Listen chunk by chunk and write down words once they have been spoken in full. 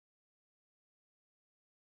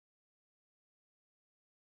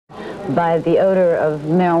by the odor of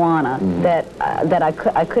marijuana that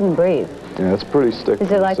I couldn't breathe. Yeah, it's pretty sticky.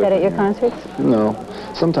 Is it like that at your concerts? No.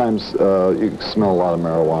 Sometimes you smell a lot of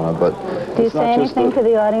marijuana, but do you say anything to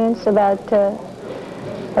the audience about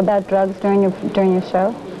drugs during your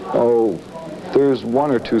show? Oh, there's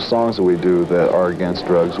one or two songs that we do that are against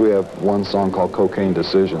drugs. We have one song called Cocaine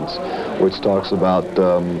Decisions, which talks about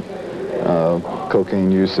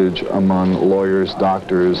cocaine usage among lawyers,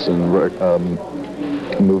 doctors, and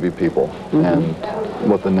movie people, and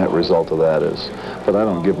what the net result of that is. But I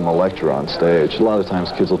don't give them a lecture on stage. A lot of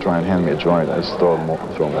times kids will try and hand me a joint, I just throw them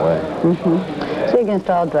away. So you're against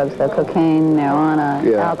all drugs, though? Cocaine, marijuana,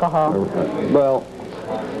 alcohol? Well,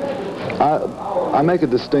 I make a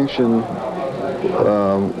distinction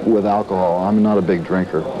with alcohol. I'm not a big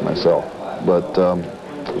drinker myself, but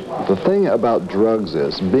the thing about drugs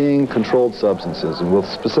is being controlled substances and with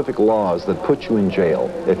specific laws that put you in jail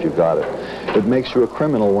if you've got it. It makes you a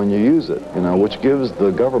criminal when you use it, you know, which gives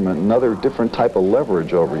the government another different type of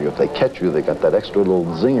leverage over you. If they catch you, they got that extra little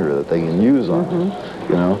zinger that they can use on you,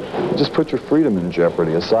 you know. Just put your freedom in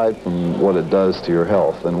jeopardy, aside from what it does to your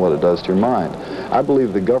health and what it does to your mind. I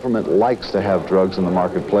believe the government likes to have drugs in the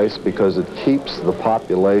marketplace because it keeps the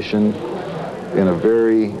population in a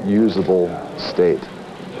very usable state.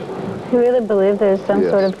 You really believe there's some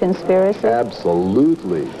sort of conspiracy?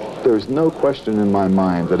 Absolutely. There's no question in my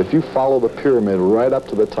mind that if you follow the pyramid right up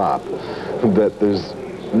to the top, that there's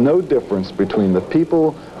no difference between the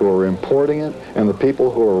people who are importing it and the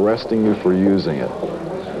people who are arresting you for using it.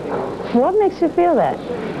 What makes you feel that?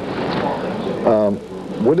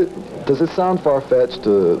 Does it sound far-fetched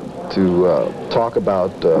to talk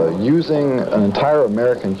about using an entire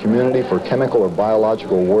American community for chemical or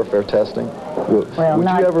biological warfare testing? Well,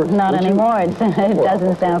 not anymore. It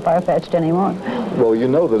doesn't sound far-fetched anymore. Well, you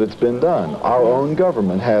know that it's been done. Our own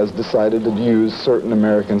government has decided to use certain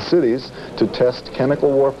American cities to test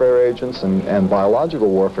chemical warfare agents and biological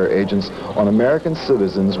warfare agents on American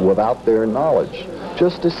citizens without their knowledge.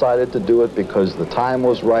 Just decided to do it because the time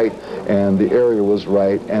was right and the area was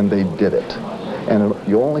right, and they did it. And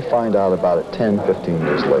you only find out about it 10, 15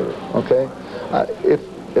 years later, okay?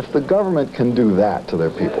 If the government can do that to their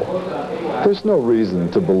people, there's no reason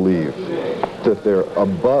to believe that they're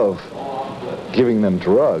above giving them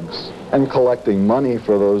drugs and collecting money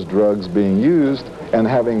for those drugs being used and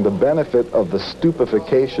having the benefit of the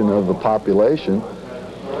stupefaction of the population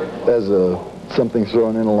as something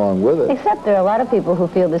thrown in along with it. Except there are a lot of people who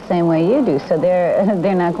feel the same way you do, so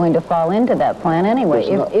they're not going to fall into that plan anyway,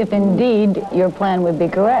 if indeed your plan would be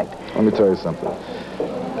correct. Let me tell you something.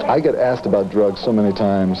 I get asked about drugs so many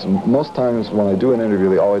times. Most times when I do an interview,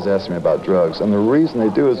 they always ask me about drugs. And the reason they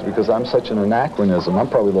do is because I'm such an anachronism. I'm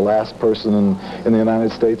probably the last person in the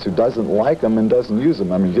United States who doesn't like them and doesn't use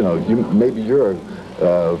them. I mean, you know, maybe you're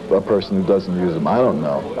a person who doesn't use them. I don't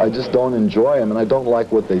know. I just don't enjoy them, and I don't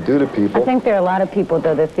like what they do to people. I think there are a lot of people,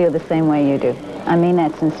 though, that feel the same way you do. I mean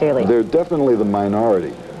that sincerely. They're definitely the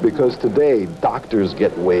minority. Because today, doctors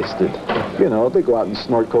get wasted. You know, they go out and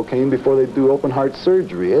snort cocaine before they do open heart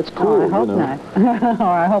surgery. It's cool, I hope not. Or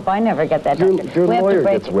I hope I never get that. Your lawyer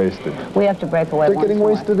gets wasted. We have to break away. They're getting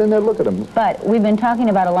wasted in there. Look at them. But we've been talking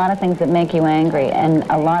about a lot of things that make you angry, and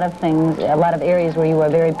a lot of areas where you are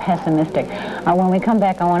very pessimistic. When we come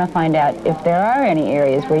back, I want to find out if there are any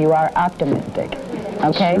areas where you are optimistic.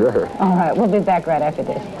 Okay? Sure. All right, we'll be back right after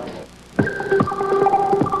this.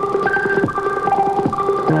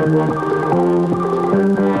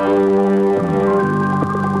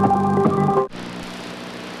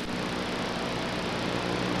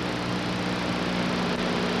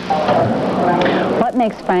 What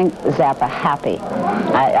makes Frank Zappa happy?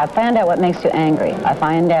 I found out what makes you angry. I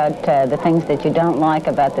find out the things that you don't like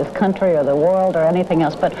about this country or the world or anything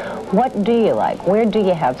else. But what do you like? Where do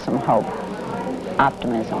you have some hope?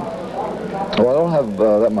 Optimism. Well, I don't have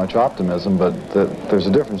that much optimism, but there's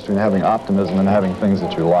a difference between having optimism and having things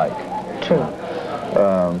that you like. True.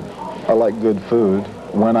 I like good food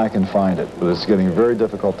when I can find it, but it's getting very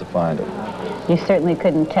difficult to find it. You certainly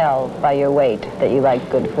couldn't tell by your weight that you like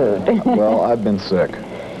good food. Well, I've been sick.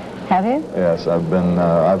 Have you? Yes, I've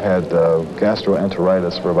had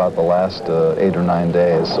gastroenteritis for about the last 8 or 9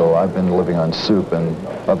 days, so I've been living on soup and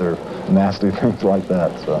other nasty things like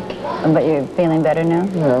that. So. But you're feeling better now?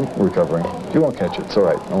 Yeah, I'm recovering. You won't catch it. It's all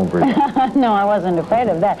right. I won't breathe. No, I wasn't afraid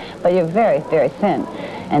of that. But you're very, very thin.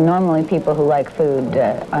 And normally people who like food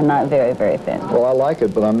are not very, very thin. Well, I like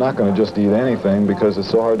it, but I'm not going to just eat anything because it's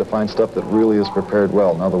so hard to find stuff that really is prepared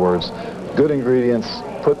well. In other words, good ingredients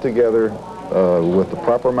put together with the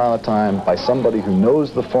proper amount of time by somebody who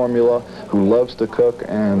knows the formula, who loves to cook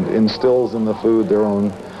and instills in the food their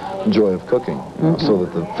own joy of cooking, so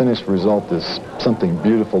that the finished result is something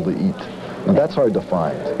beautiful to eat. Now, that's hard to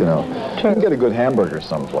find, you know. True. You can get a good hamburger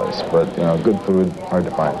someplace, but, you know, good food, hard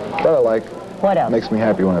to find. But I like, what else? Makes me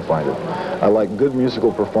happy when I find it. I like good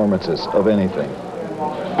musical performances of anything.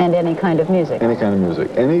 And any kind of music? Any kind of music.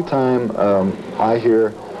 Anytime I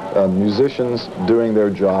hear musicians doing their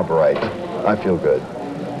job right, I feel good.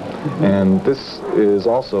 And this is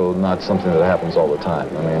also not something that happens all the time.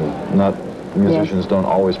 I mean, musicians don't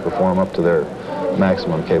always perform up to their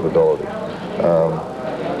maximum capability.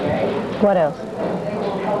 What else?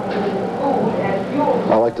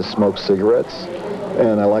 I like to smoke cigarettes,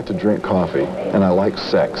 and I like to drink coffee, and I like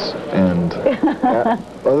sex. And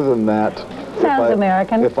other than that, Sounds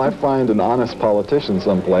American. If I find an honest politician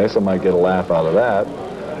someplace, I might get a laugh out of that.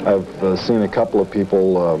 I've seen a couple of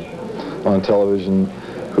people on television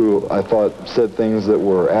who I thought said things that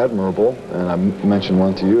were admirable, and I mentioned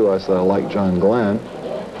one to you. I said I like John Glenn,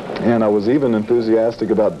 and I was even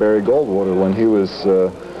enthusiastic about Barry Goldwater when he was,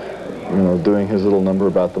 you know, doing his little number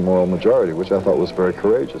about the moral majority, which I thought was very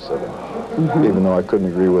courageous of him. Even though I couldn't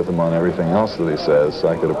agree with him on everything else that he says,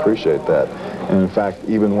 I could appreciate that. And in fact,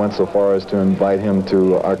 even went so far as to invite him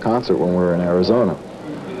to our concert when we were in Arizona.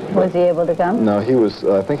 Was he able to come? No, he was,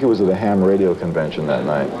 I think he was at a ham radio convention that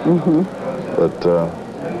night. But,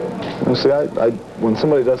 you see, when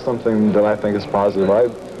somebody does something that I think is positive, I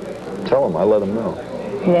tell them, I let them know.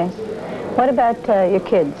 Yes. What about your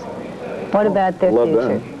kids? What about their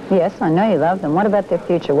future? Them. Yes, I know you love them. What about their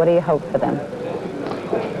future? What do you hope for them?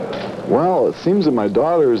 Well, it seems that my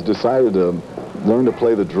daughter has decided to learn to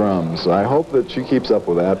play the drums. I hope that she keeps up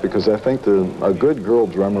with that, because I think a good girl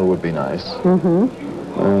drummer would be nice.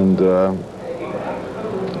 And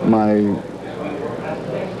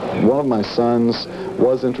one of my sons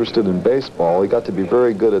was interested in baseball. He got to be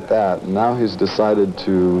very good at that, and now he's decided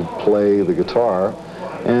to play the guitar.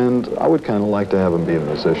 And I would kind of like to have him be a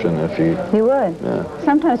musician if he... You would? Yeah.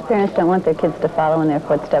 Sometimes parents don't want their kids to follow in their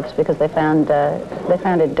footsteps because they found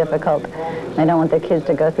it difficult. They don't want their kids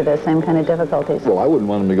to go through those same kind of difficulties. Well, I wouldn't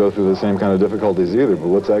want them to go through the same kind of difficulties either, but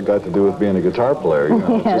what's that got to do with being a guitar player? You know?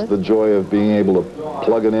 Yes. It's just the joy of being able to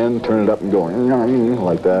plug it in, turn it up, and go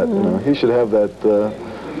like that. You know, he should have that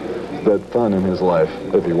fun in his life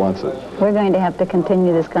if he wants it. We're going to have to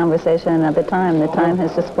continue this conversation another time. The time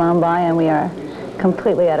has just flown by, and we are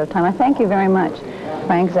completely out of time. I thank you very much,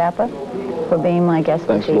 Frank Zappa, for being my guest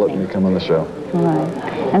this evening. Thanks for letting me come on the show. All right.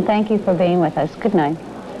 And thank you for being with us. Good night.